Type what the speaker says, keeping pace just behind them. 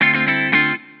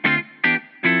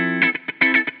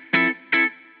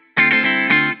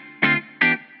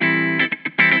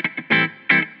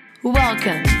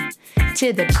Welcome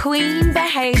to the Queen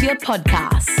Behavior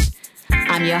Podcast.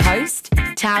 I'm your host,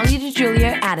 Talia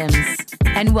DiGiulio Adams,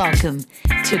 and welcome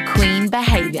to Queen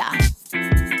Behavior.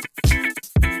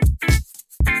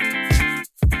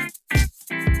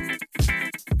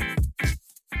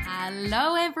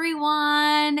 Hello,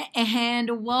 everyone,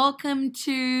 and welcome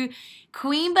to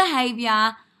Queen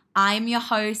Behavior. I'm your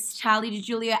host, Talia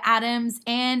DiGiulio Adams,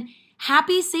 and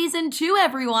happy season 2,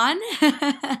 everyone.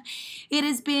 It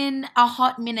has been a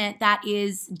hot minute, that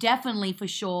is definitely for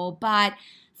sure, but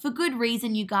for good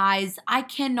reason, you guys. I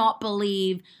cannot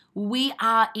believe we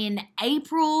are in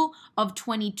April of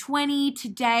 2020.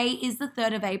 Today is the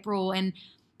 3rd of April, and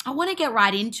I want to get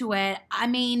right into it. I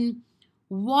mean,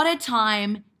 what a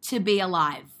time to be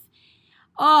alive.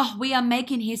 Oh, we are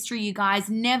making history, you guys.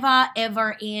 Never,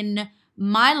 ever in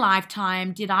my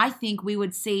lifetime did I think we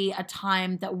would see a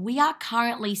time that we are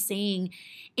currently seeing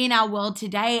in our world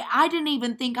today. I didn't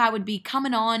even think I would be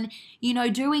coming on,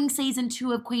 doing season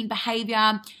 2 of Queen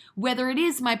Behavior, whether it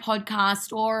is my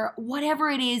podcast or whatever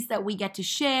it is that we get to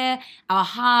share, our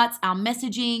hearts, our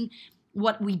messaging,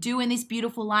 what we do in this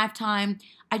beautiful lifetime.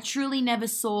 I truly never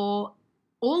saw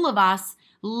all of us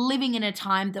living in a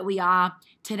time that we are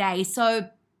today. So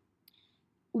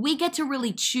we get to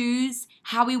really choose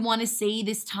how we want to see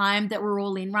this time that we're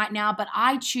all in right now, but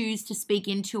I choose to speak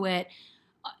into it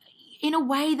in a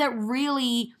way that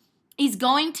really is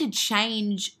going to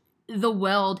change the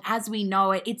world as we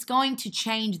know it. It's going to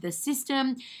change the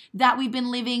system that we've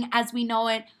been living as we know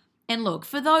it. And look,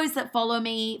 for those that follow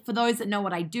me, for those that know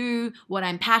what I do, what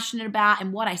I'm passionate about,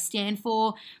 and what I stand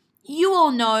for, you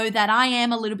all know that I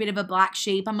am a little bit of a black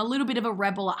sheep. I'm a little bit of a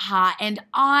rebel at heart, and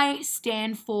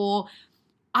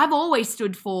I've always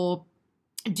stood for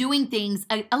doing things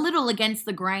a little against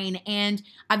the grain, and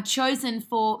I've chosen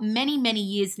for many, many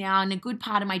years now, in a good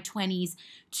part of my 20s,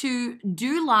 to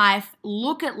do life,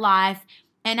 look at life,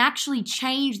 and actually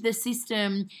change the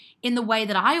system in the way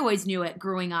that I always knew it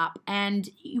growing up. And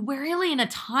we're really in a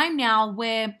time now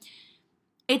where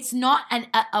it's not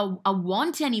a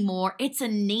want anymore, it's a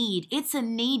need. It's a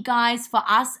need, guys, for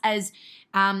us as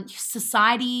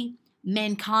society,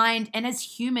 mankind, and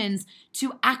as humans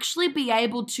to actually be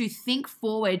able to think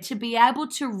forward, to be able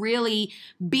to really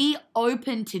be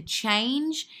open to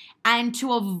change and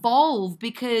to evolve,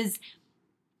 because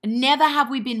never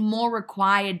have we been more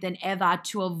required than ever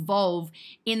to evolve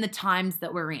in the times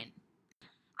that we're in.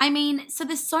 I mean, so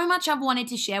there's so much I've wanted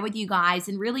to share with you guys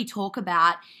and really talk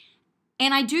about.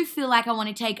 And I do feel like I want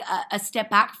to take a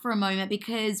step back for a moment,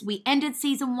 because we ended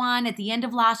season 1 at the end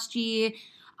of last year.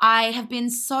 I have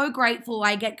been so grateful.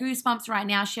 I get goosebumps right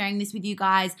now sharing this with you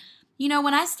guys.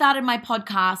 When I started my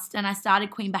podcast and I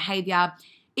started Queen Behavior,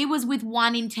 it was with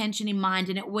one intention in mind,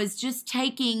 and it was just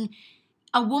taking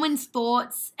a woman's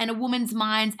thoughts and a woman's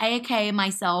minds, aka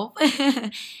myself,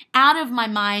 out of my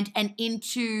mind and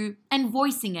into and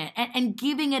voicing it and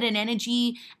giving it an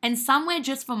energy and somewhere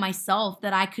just for myself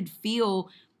that I could feel.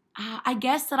 I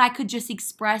guess that I could just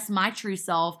express my true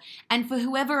self, and for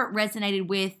whoever it resonated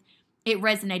with.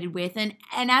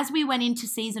 And as we went into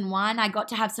season 1, I got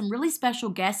to have some really special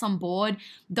guests on board.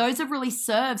 Those have really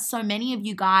served so many of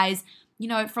you guys,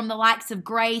 from the likes of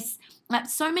Grace,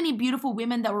 so many beautiful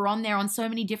women that were on there on so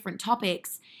many different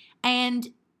topics. And,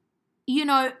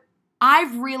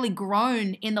 I've really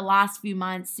grown in the last few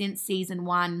months since season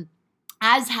 1,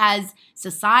 as has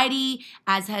society,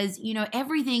 as has,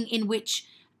 everything in which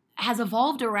has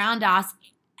evolved around us.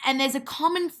 And there's a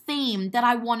common theme that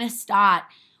I want to start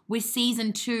with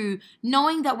season 2,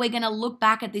 knowing that we're going to look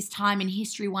back at this time in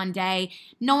history one day,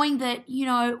 knowing that,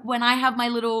 when I have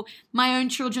my own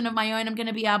children of my own, I'm going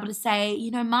to be able to say,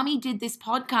 Mummy did this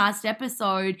podcast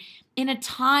episode in a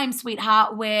time,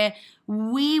 sweetheart, where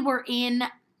we were in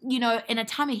a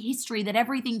time of history that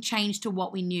everything changed to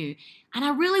what we knew. And I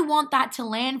really want that to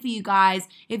land for you guys.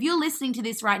 If you're listening to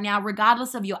this right now,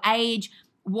 regardless of your age,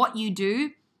 what you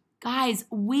do, guys,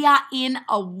 we are in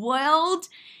a world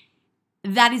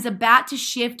that is about to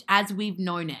shift as we've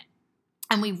known it.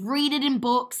 And we read it in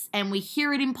books and we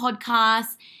hear it in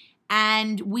podcasts,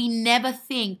 and we never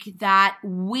think that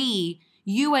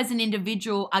you as an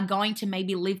individual, are going to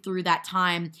maybe live through that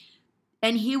time.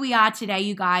 And here we are today,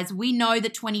 you guys. We know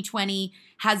that 2020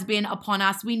 has been upon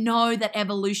us. We know that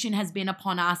evolution has been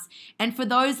upon us. And for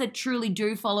those that truly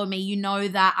do follow me, you know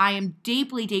that I am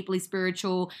deeply, deeply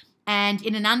spiritual, and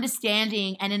in an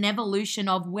understanding and an evolution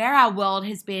of where our world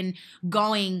has been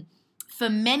going for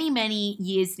many, many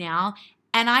years now.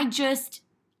 And I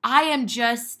am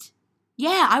just,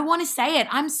 yeah, I want to say it.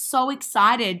 I'm so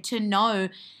excited to know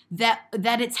that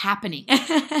it's happening.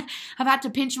 I've had to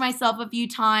pinch myself a few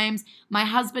times. My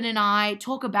husband and I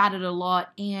talk about it a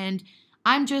lot, and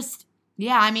I'm just,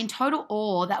 yeah, I'm in total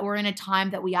awe that we're in a time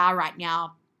that we are right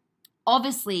now.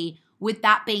 Obviously, with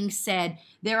that being said,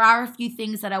 there are a few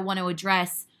things that I want to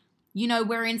address. You know,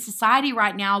 we're in society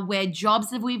right now where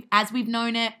jobs as we've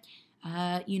known it,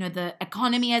 the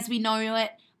economy as we know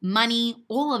it, money,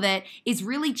 all of it is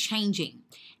really changing.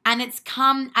 And it's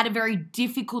come at a very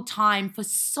difficult time for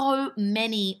so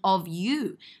many of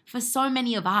you, for so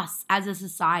many of us as a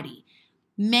society.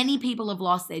 Many people have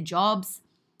lost their jobs.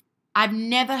 I've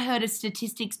never heard of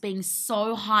statistics being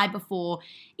so high before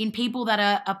in people that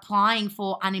are applying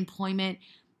for unemployment.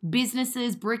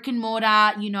 Businesses, brick and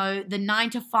mortar, the 9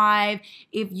 to 5,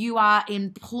 if you are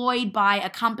employed by a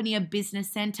company, a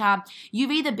business center, you've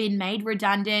either been made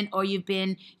redundant or you've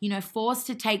been, forced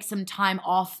to take some time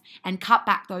off and cut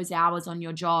back those hours on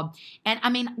your job. And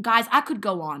I mean, guys, I could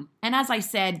go on. And as I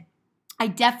said, I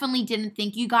definitely didn't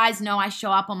think, you guys know I show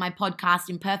up on my podcast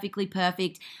Imperfectly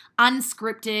Perfect,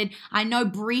 unscripted. I know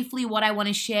briefly what I want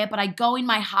to share, but I go in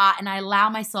my heart and I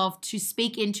allow myself to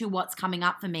speak into what's coming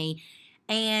up for me.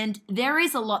 And there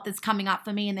is a lot that's coming up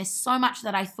for me, and there's so much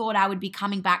that I thought I would be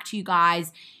coming back to you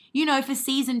guys, for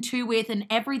season 2 with, and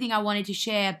everything I wanted to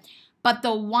share. But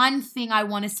the one thing I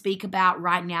want to speak about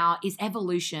right now is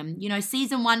evolution.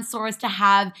 Season 1 saw us to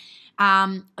have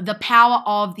the power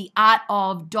of, the art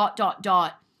of, ...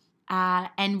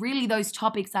 And really those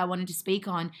topics I wanted to speak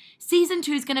on. Season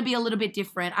 2 is going to be a little bit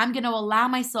different. I'm going to allow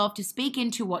myself to speak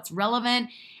into what's relevant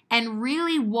and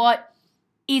really what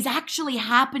is actually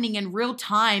happening in real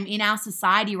time in our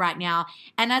society right now.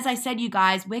 And as I said, you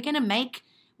guys, we're going to make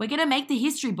the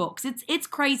history books. It's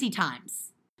crazy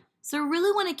times. So I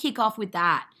really want to kick off with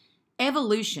that.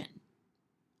 Evolution.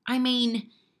 I mean,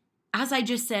 as I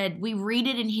just said, we read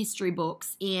it in history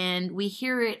books and we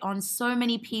hear it on so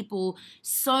many people,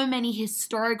 so many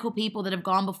historical people that have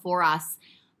gone before us,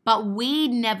 but we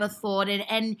never thought it.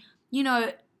 And,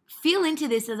 feel into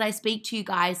this as I speak to you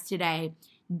guys today.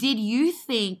 Did you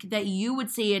think that you would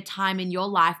see a time in your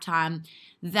lifetime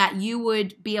that you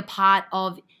would be a part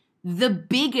of the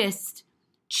biggest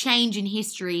change in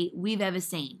history we've ever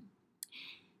seen?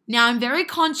 Now, I'm very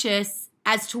conscious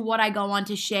as to what I go on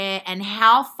to share and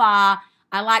how far,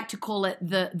 I like to call it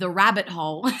the rabbit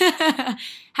hole,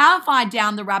 how far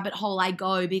down the rabbit hole I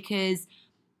go, because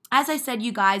as I said,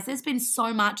 you guys, there's been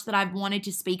so much that I've wanted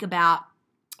to speak about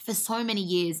for so many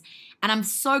years. And I'm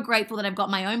so grateful that I've got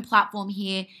my own platform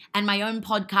here and my own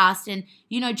podcast. And,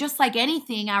 just like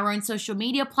anything, our own social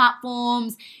media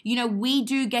platforms, we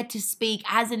do get to speak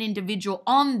as an individual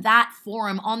on that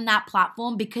forum, on that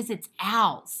platform, because it's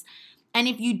ours. And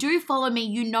if you do follow me,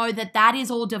 you know that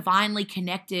is all divinely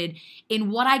connected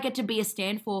in what I get to be a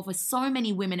stand for so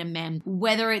many women and men,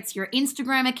 whether it's your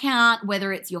Instagram account,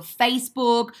 whether it's your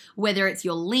Facebook, whether it's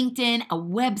your LinkedIn, a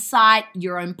website,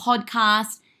 your own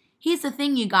podcast. Here's the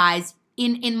thing, you guys.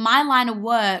 In my line of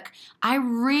work, I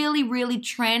really, really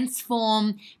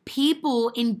transform people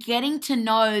in getting to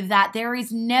know that there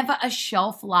is never a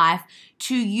shelf life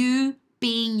to you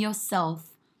being yourself,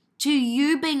 to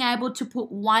you being able to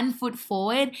put one foot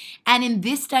forward and in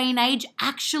this day and age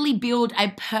actually build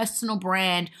a personal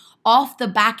brand off the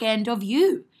back end of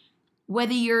you.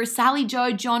 Whether you're Sally,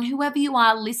 Joe, John, whoever you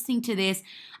are listening to this,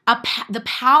 the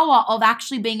power of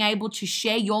actually being able to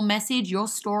share your message, your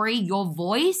story, your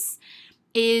voice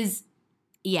is,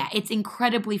 it's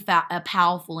incredibly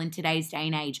powerful in today's day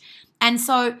and age. And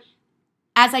so,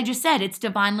 as I just said, it's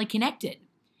divinely connected.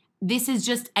 This is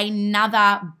just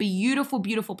another beautiful,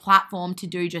 beautiful platform to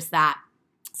do just that.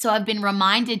 So I've been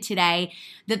reminded today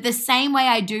that the same way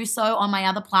I do so on my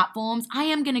other platforms, I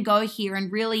am going to go here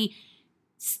and really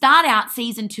start out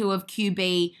season 2 of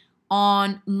QB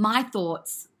on my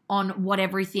thoughts on what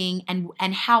everything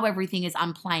and how everything is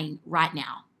unplaying right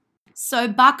now. So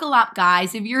buckle up,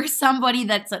 guys. If you're somebody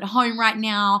that's at home right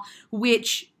now,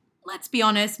 which, let's be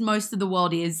honest, most of the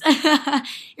world is,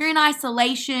 you're in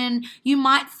isolation, you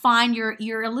might find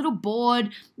you're a little bored,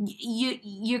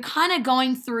 you're kind of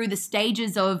going through the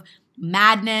stages of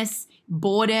madness,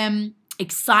 boredom,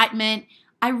 excitement.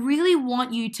 I really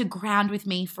want you to ground with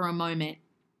me for a moment.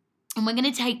 And we're going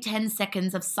to take 10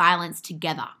 seconds of silence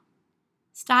together,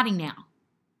 starting now.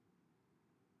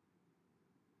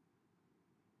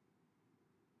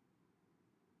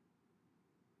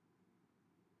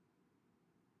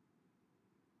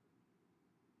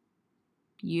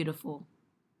 Beautiful.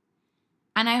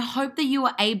 And I hope that you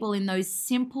are able in those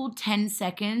simple 10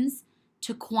 seconds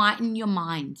to quieten your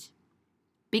mind,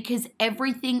 because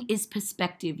everything is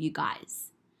perspective, you guys.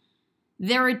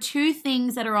 there are two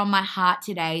things that are on my heart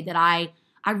today that I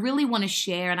really want to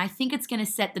share, and I think it's going to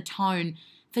set the tone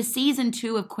for season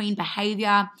 2 of Queen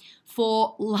Behavior,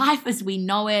 for life as we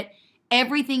know it.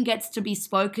 Everything gets to be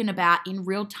spoken about in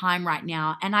real time right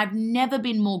now, and I've never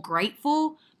been more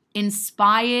grateful,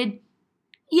 inspired,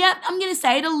 I'm going to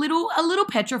say it, a little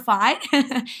petrified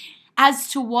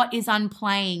as to what is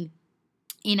unplaying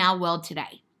in our world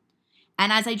today.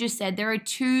 And as I just said, there are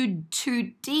two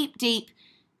deep,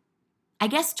 I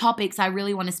guess, topics I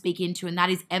really want to speak into, and that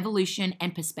is evolution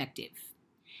and perspective.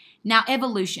 Now,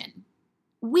 evolution.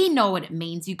 We know what it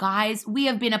means, you guys. We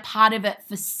have been a part of it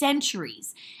for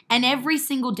centuries. And every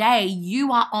single day,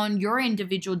 you are on your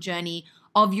individual journey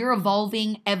of your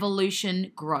evolving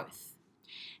evolution growth.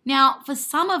 Now, for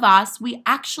some of us, we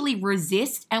actually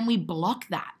resist and we block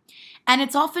that. And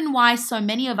it's often why so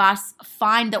many of us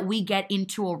find that we get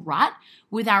into a rut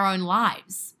with our own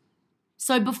lives.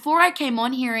 So before I came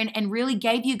on here and really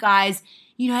gave you guys,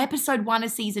 episode 1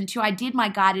 of season 2, I did my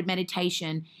guided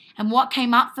meditation. And what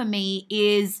came up for me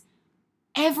is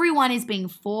everyone is being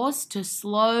forced to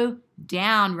slow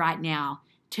down right now,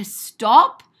 to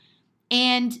stop.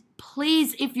 And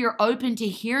please, if you're open to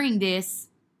hearing this,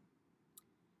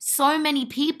 so many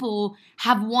people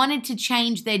have wanted to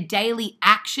change their daily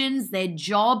actions, their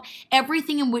job,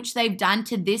 everything in which they've done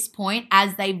to this point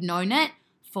as they've known it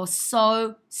for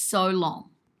so long.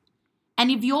 And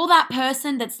if you're that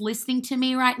person that's listening to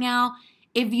me right now,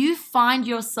 if you find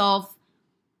yourself,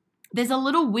 there's a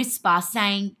little whisper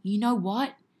saying, you know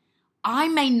what? I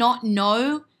may not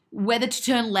know whether to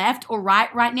turn left or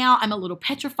right now. I'm a little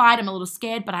petrified. I'm a little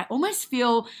scared, but I almost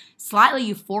feel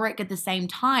slightly euphoric at the same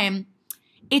time.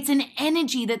 It's an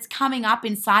energy that's coming up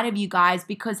inside of you guys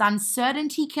because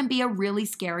uncertainty can be a really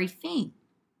scary thing.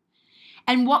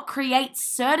 And what creates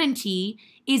certainty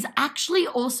is actually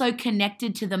also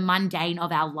connected to the mundane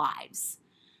of our lives.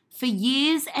 For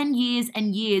years and years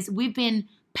and years, we've been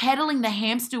pedaling the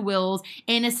hamster wheels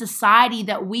in a society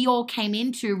that we all came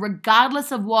into,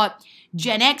 regardless of what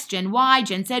Gen X, Gen Y,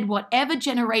 Gen Z, whatever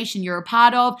generation you're a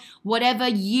part of, whatever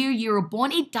year you were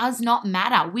born, it does not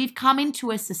matter. We've come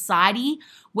into a society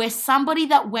where somebody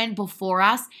that went before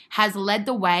us has led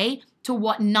the way to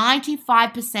what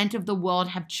 95% of the world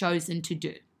have chosen to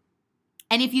do.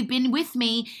 And if you've been with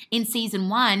me in season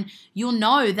 1, you'll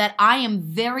know that I am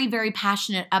very, very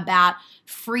passionate about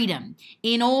freedom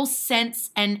in all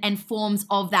sense and forms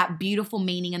of that beautiful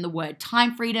meaning in the word.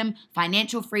 Time freedom,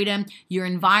 financial freedom, your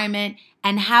environment,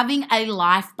 and having a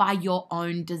life by your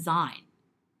own design.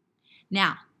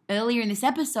 Now, earlier in this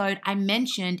episode, I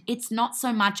mentioned it's not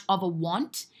so much of a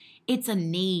want, it's a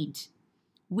need.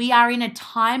 We are in a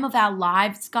time of our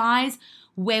lives, guys,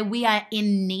 where we are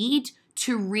in need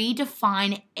to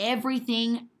redefine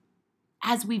everything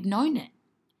as we've known it.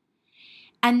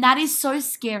 And that is so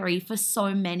scary for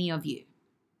so many of you.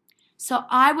 So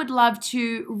I would love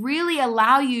to really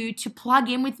allow you to plug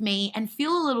in with me and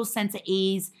feel a little sense of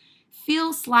ease,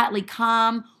 feel slightly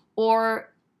calm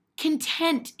or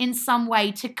content in some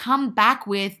way to come back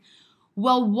with,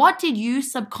 well, what did you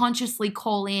subconsciously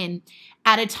call in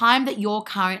at a time that you're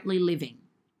currently living?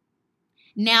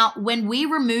 Now, when we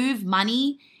remove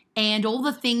money and all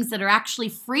the things that are actually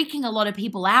freaking a lot of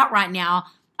people out right now,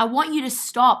 I want you to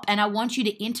stop and I want you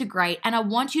to integrate and I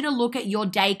want you to look at your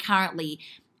day currently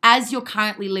as you're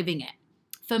currently living it.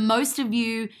 For most of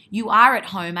you, you are at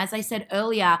home. As I said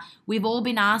earlier, we've all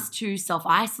been asked to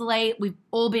self-isolate. We've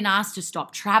all been asked to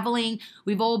stop traveling.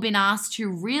 We've all been asked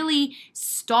to really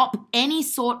stop any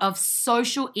sort of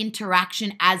social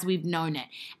interaction as we've known it.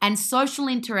 And social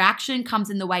interaction comes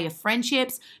in the way of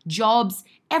friendships, jobs,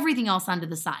 everything else under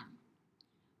the sun.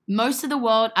 Most of the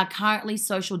world are currently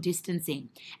social distancing.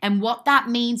 And what that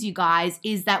means, you guys,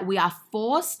 is that we are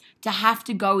forced to have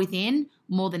to go within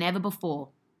more than ever before.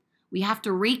 We have to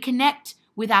reconnect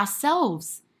with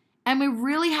ourselves. And we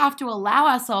really have to allow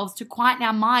ourselves to quieten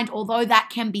our mind, although that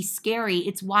can be scary.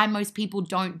 It's why most people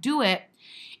don't do it.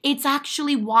 It's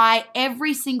actually why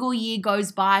every single year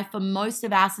goes by for most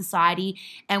of our society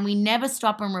and we never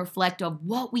stop and reflect of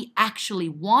what we actually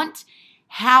want,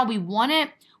 how we want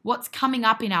it, what's coming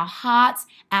up in our hearts,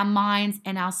 our minds,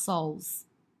 and our souls.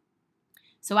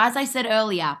 So as I said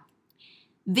earlier,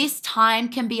 this time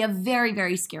can be a very,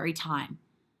 very scary time.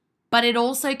 But it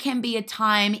also can be a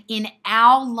time in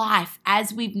our life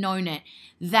as we've known it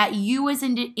that you as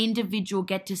an individual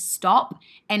get to stop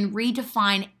and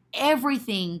redefine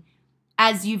everything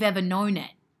as you've ever known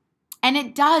it. And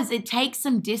it does. It takes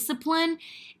some discipline.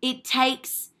 It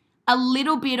takes a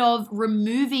little bit of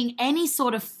removing any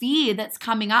sort of fear that's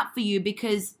coming up for you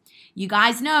because you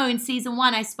guys know in season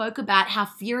 1 I spoke about how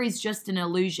fear is just an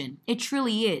illusion. It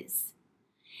truly is.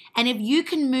 And if you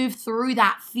can move through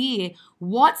that fear,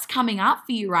 what's coming up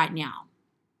for you right now?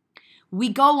 We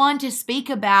go on to speak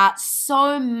about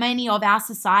so many of our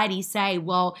society say,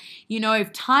 well,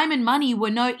 if time and money were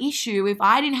no issue, if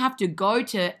I didn't have to go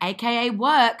to AKA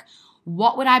work,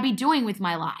 what would I be doing with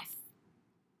my life?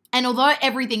 And although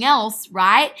everything else,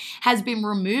 right, has been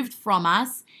removed from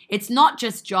us, it's not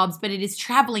just jobs, but it is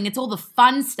traveling. It's all the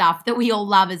fun stuff that we all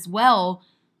love as well.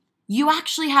 You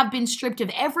actually have been stripped of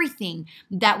everything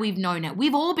that we've known it.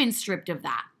 We've all been stripped of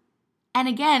that. And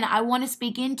again, I want to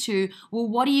speak into, well,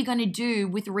 what are you going to do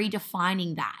with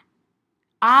redefining that?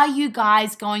 Are you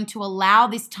guys going to allow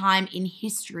this time in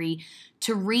history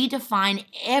to redefine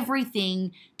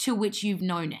everything to which you've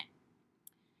known it?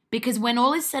 Because when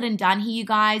all is said and done here, you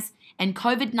guys, and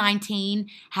COVID-19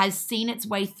 has seen its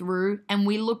way through, and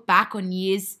we look back on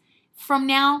years from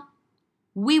now,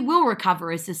 we will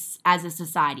recover as a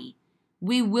society.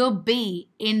 We will be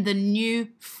in the new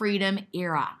freedom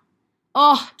era.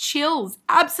 Oh, chills,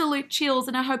 absolute chills.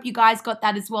 And I hope you guys got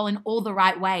that as well in all the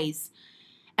right ways.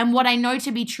 And what I know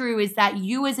to be true is that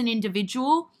you as an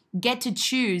individual get to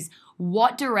choose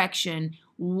what direction,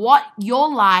 what your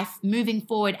life moving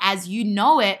forward as you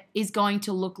know it is going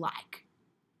to look like.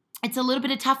 It's a little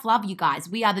bit of tough love, you guys.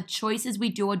 We are the choices we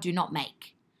do or do not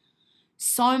make.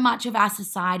 So much of our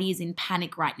society is in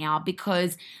panic right now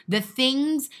because the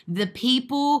things, the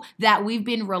people that we've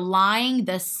been relying,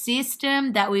 the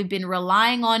system that we've been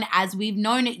relying on as we've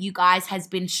known it, you guys, has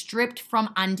been stripped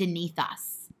from underneath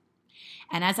us.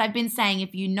 And as I've been saying,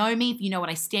 if you know me, if you know what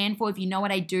I stand for, if you know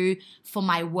what I do for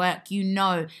my work, you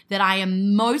know that I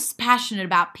am most passionate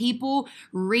about people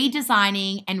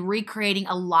redesigning and recreating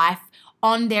a life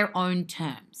on their own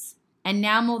terms. And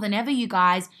now more than ever, you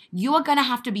guys, you are going to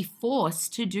have to be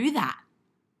forced to do that.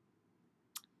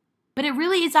 But it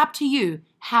really is up to you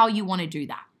how you want to do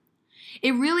that.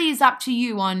 It really is up to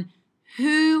you on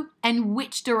who and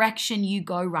which direction you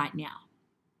go right now.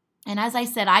 And as I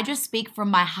said, I just speak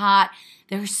from my heart.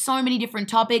 There are so many different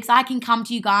topics. I can come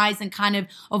to you guys and kind of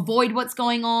avoid what's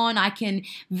going on. I can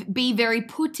be very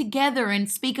put together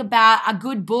and speak about a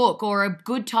good book or a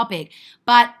good topic.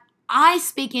 But I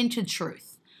speak into truth.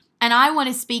 And I want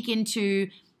to speak into,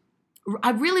 I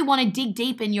really want to dig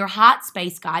deep in your heart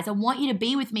space, guys. I want you to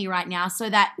be with me right now so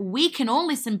that we can all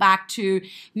listen back to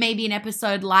maybe an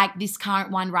episode like this current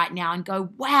one right now and go,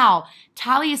 wow,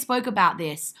 Talia spoke about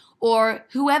this, or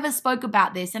whoever spoke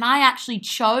about this. And I actually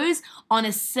chose on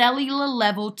a cellular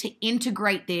level to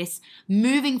integrate this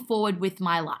moving forward with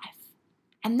my life.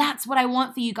 And that's what I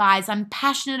want for you guys. I'm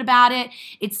passionate about it.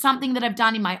 It's something that I've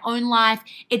done in my own life.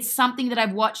 It's something that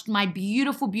I've watched my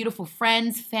beautiful, beautiful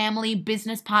friends, family,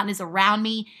 business partners around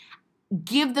me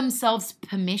give themselves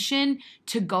permission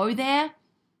to go there.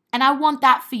 And I want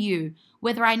that for you.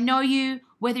 Whether I know you,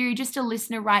 whether you're just a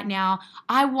listener right now,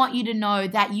 I want you to know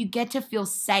that you get to feel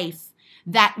safe,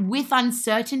 that with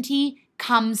uncertainty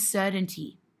comes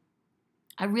certainty.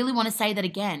 I really want to say that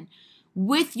again.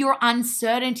 With your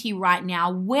uncertainty right now,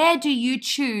 where do you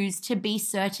choose to be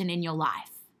certain in your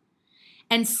life?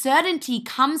 And certainty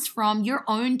comes from your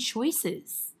own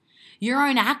choices, your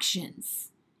own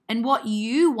actions, and what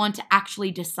you want to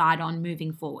actually decide on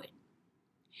moving forward.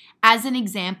 As an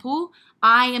example,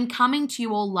 I am coming to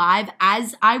you all live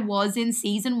as I was in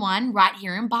season 1 right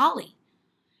here in Bali.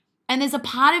 And there's a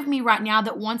part of me right now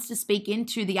that wants to speak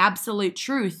into the absolute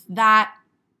truth that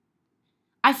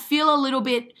I feel a little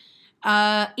bit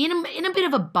in a bit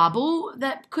of a bubble,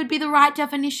 that could be the right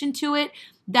definition to it,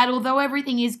 that although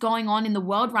everything is going on in the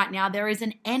world right now, there is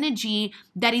an energy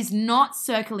that is not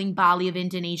circling Bali of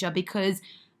Indonesia because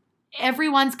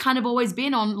everyone's kind of always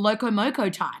been on Loco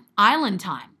Moco time, island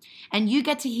time. And you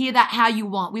get to hear that how you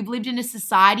want. We've lived in a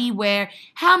society where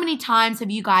how many times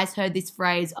have you guys heard this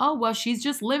phrase, oh, well, she's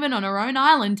just living on her own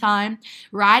island time,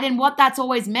 right? And what that's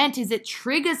always meant is it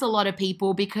triggers a lot of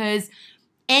people because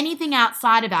anything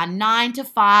outside of our 9 to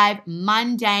 5,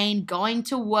 mundane, going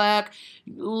to work,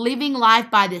 living life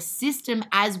by the system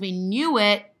as we knew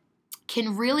it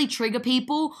can really trigger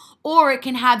people, or it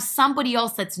can have somebody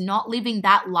else that's not living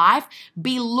that life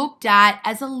be looked at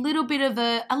as a little bit of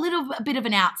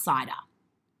an outsider.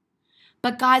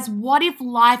 But guys, what if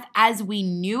life as we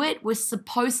knew it was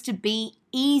supposed to be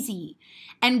easy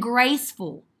and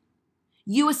graceful?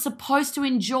 You were supposed to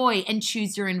enjoy and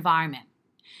choose your environment.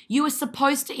 You were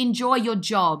supposed to enjoy your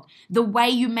job, the way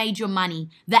you made your money,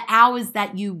 the hours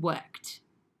that you worked.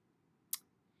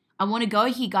 I want to go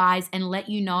here, guys, and let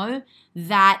you know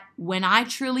that when I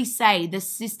truly say the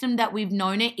system that we've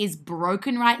known it is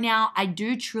broken right now, I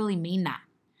do truly mean that.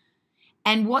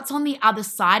 And what's on the other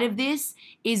side of this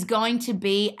is going to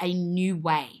be a new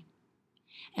way.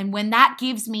 And when that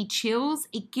gives me chills,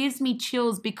 it gives me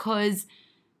chills because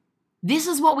this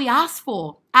is what we ask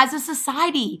for as a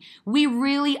society. We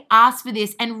really ask for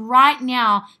this. And right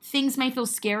now, things may feel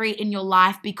scary in your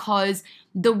life because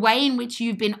the way in which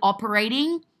you've been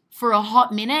operating for a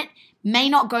hot minute may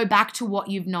not go back to what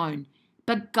you've known.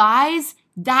 But guys,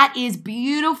 that is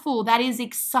beautiful. That is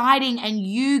exciting. And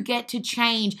you get to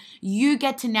change. You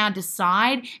get to now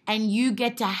decide and you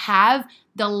get to have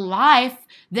the life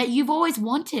that you've always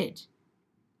wanted.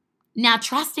 Now,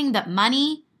 trusting that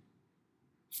money,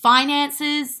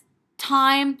 finances,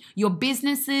 time, your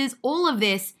businesses, all of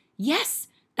this, yes,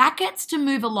 that gets to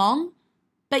move along,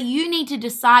 but you need to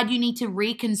decide, you need to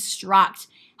reconstruct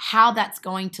how that's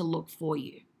going to look for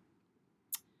you.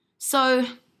 So,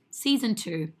 season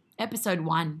 2, episode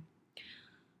 1.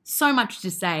 So much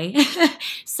to say,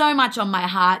 so much on my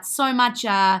heart, so much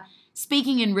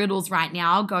speaking in riddles right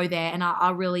now. I'll go there and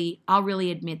I'll really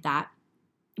admit that.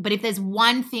 But if there's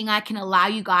one thing I can allow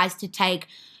you guys to take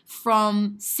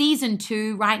from season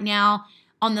 2 right now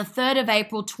on the 3rd of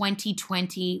April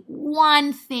 2020,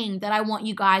 one thing that I want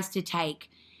you guys to take,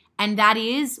 and that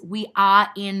is we are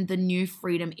in the new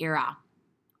freedom era.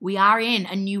 We are in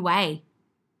a new way.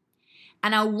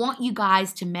 And I want you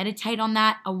guys to meditate on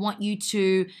that. I want you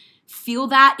to feel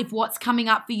that if what's coming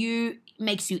up for you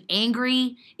makes you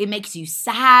angry, it makes you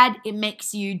sad, it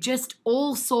makes you just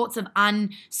all sorts of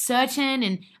uncertain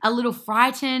and a little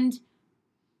frightened.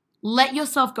 Let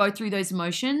yourself go through those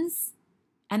emotions.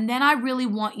 And then I really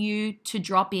want you to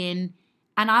drop in.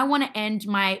 And I want to end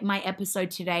my episode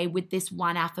today with this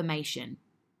one affirmation.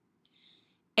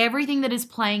 Everything that is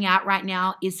playing out right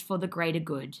now is for the greater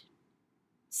good.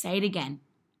 Say it again.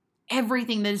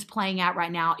 Everything that is playing out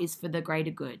right now is for the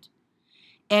greater good.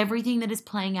 Everything that is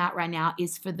playing out right now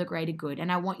is for the greater good.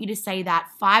 And I want you to say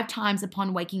that 5 times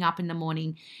upon waking up in the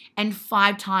morning and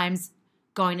 5 times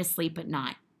going to sleep at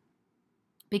night.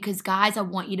 Because guys, I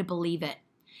want you to believe it.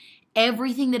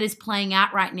 Everything that is playing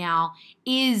out right now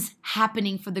is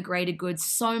happening for the greater good.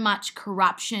 So much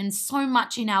corruption, so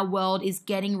much in our world is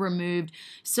getting removed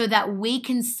so that we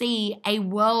can see a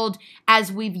world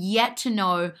as we've yet to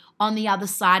know on the other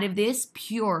side of this,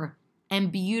 pure and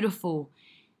beautiful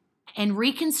and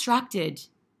reconstructed.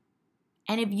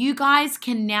 And if you guys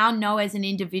can now know as an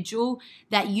individual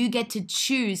that you get to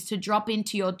choose to drop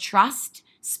into your trust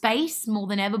space more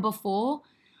than ever before,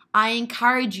 I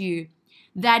encourage you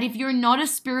that if you're not a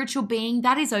spiritual being,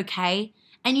 that is okay,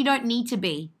 and you don't need to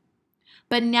be.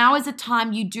 But now is a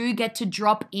time you do get to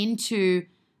drop into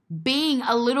being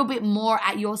a little bit more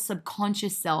at your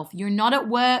subconscious self. You're not at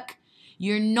work.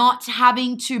 You're not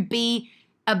having to be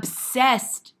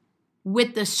obsessed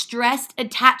with the stressed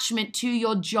attachment to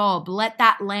your job. Let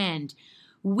that land.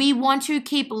 We want to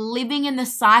keep living in the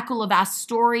cycle of our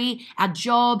story, our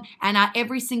job, and our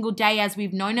every single day as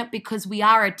we've known it because we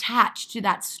are attached to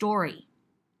that story.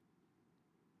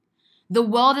 The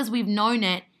world as we've known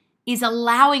it is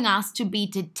allowing us to be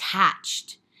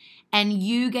detached, and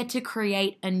you get to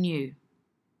create a new.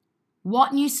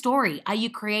 What new story are you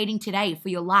creating today for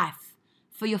your life,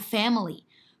 for your family,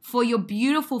 for your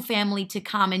beautiful family to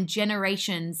come and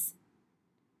generations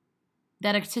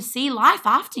that are to see life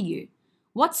after you?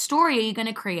 What story are you going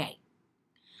to create?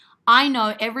 I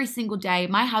know every single day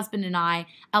my husband and I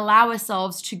allow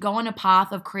ourselves to go on a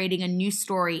path of creating a new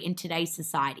story in today's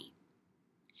society.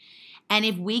 And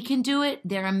if we can do it,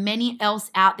 there are many else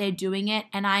out there doing it.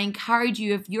 And I encourage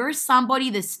you, if you're somebody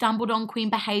that stumbled on Queen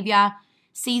Behavior,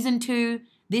 season 2,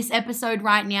 this episode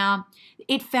right now,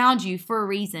 it found you for a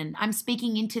reason. I'm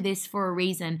speaking into this for a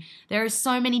reason. There are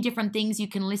so many different things you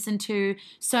can listen to,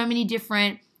 so many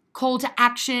different call to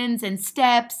actions and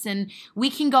steps, and we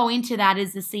can go into that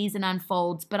as the season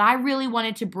unfolds. But I really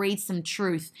wanted to breathe some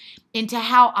truth into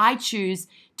how I choose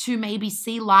to maybe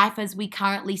see life as we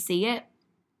currently see it.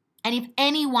 And if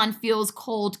anyone feels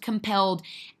called, compelled,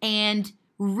 and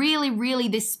really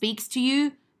this speaks to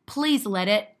you, please let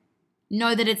it.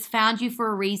 Know that it's found you for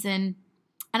a reason.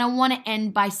 And I want to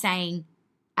end by saying,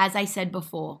 as I said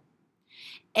before,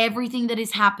 everything that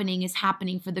is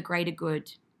happening for the greater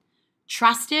good.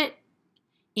 Trust it,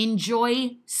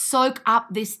 enjoy, soak up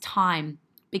this time,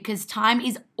 because time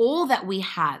is all that we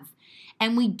have.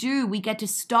 And we get to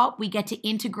stop, we get to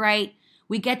integrate,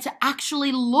 we get to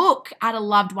actually look at a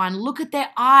loved one, look at their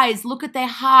eyes, look at their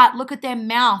heart, look at their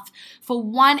mouth for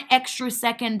 1 extra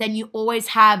second than you always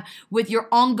have with your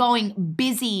ongoing,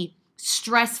 busy,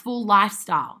 stressful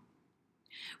lifestyle.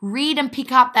 Read and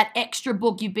pick up that extra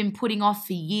book you've been putting off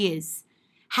for years.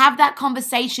 Have that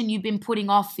conversation you've been putting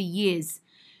off for years.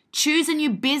 Choose a new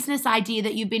business idea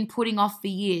that you've been putting off for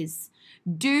years.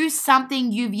 Do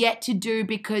something you've yet to do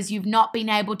because you've not been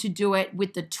able to do it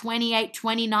with the 28,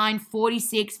 29,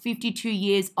 46, 52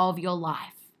 years of your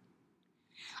life.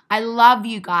 I love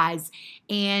you guys,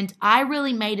 and I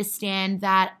really made a stand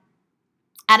that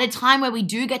at a time where we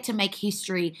do get to make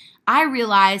history, I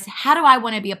realize, how do I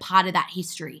want to be a part of that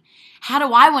history? How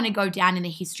do I want to go down in the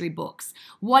history books?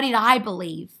 What did I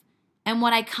believe? And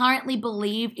what I currently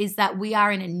believe is that we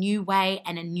are in a new way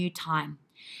and a new time.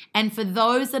 And for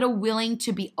those that are willing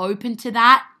to be open to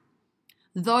that,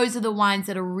 those are the ones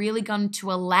that are really going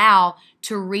to allow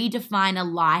to redefine a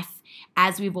life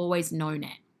as we've always known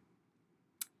it.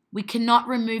 We cannot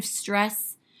remove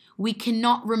stress. We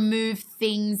cannot remove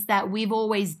things that we've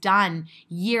always done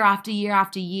year after year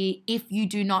after year if you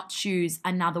do not choose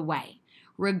another way.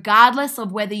 Regardless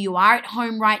of whether you are at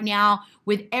home right now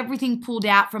with everything pulled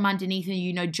out from underneath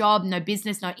you, no job, no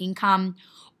business, no income,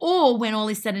 or when all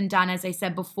is said and done, as I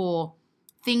said before,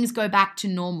 things go back to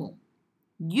normal.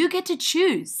 You get to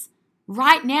choose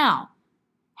right now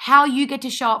how you get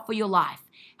to show up for your life,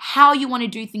 how you want to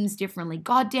do things differently.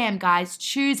 Goddamn, guys,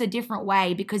 choose a different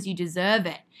way because you deserve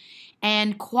it.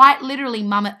 And quite literally,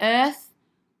 Mama Earth,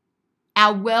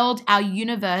 our world, our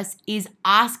universe is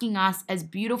asking us as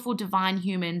beautiful divine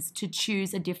humans to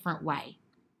choose a different way.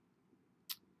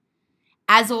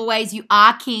 As always, you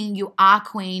are king, you are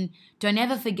queen. Don't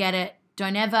ever forget it.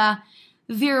 Don't ever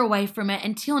veer away from it.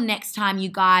 Until next time, you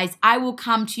guys, I will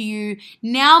come to you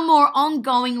now more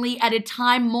ongoingly at a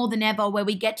time more than ever where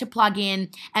we get to plug in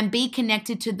and be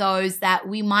connected to those that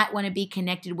we might want to be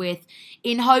connected with,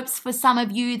 in hopes for some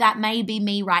of you that may be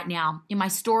me right now in my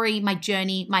story, my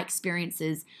journey, my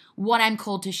experiences, what I'm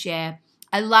called to share.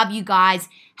 I love you guys.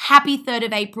 Happy 3rd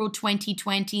of April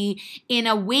 2020. In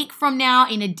a week from now,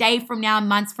 in a day from now,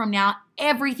 months from now,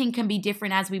 everything can be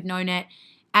different as we've known it.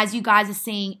 As you guys are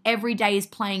seeing, every day is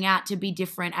playing out to be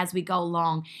different as we go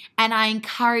along. And I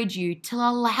encourage you to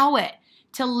allow it,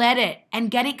 to let it, and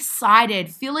get excited.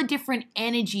 Feel a different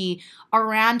energy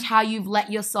around how you've let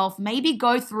yourself maybe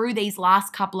go through these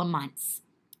last couple of months.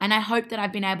 And I hope that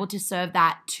I've been able to serve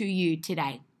that to you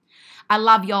today. I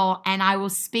love y'all, and I will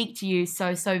speak to you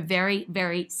so very,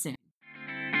 very soon.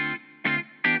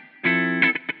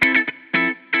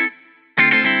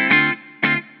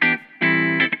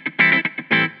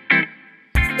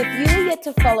 If you are yet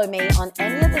to follow me on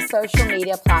any of the social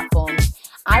media platforms,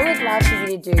 I would love for you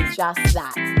to do just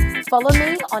that. Follow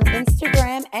me on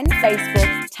Instagram and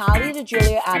Facebook, Talia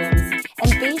DeJulia Adams,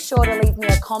 and be sure to leave me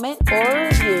a comment or a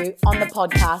review on the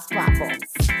podcast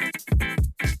platforms.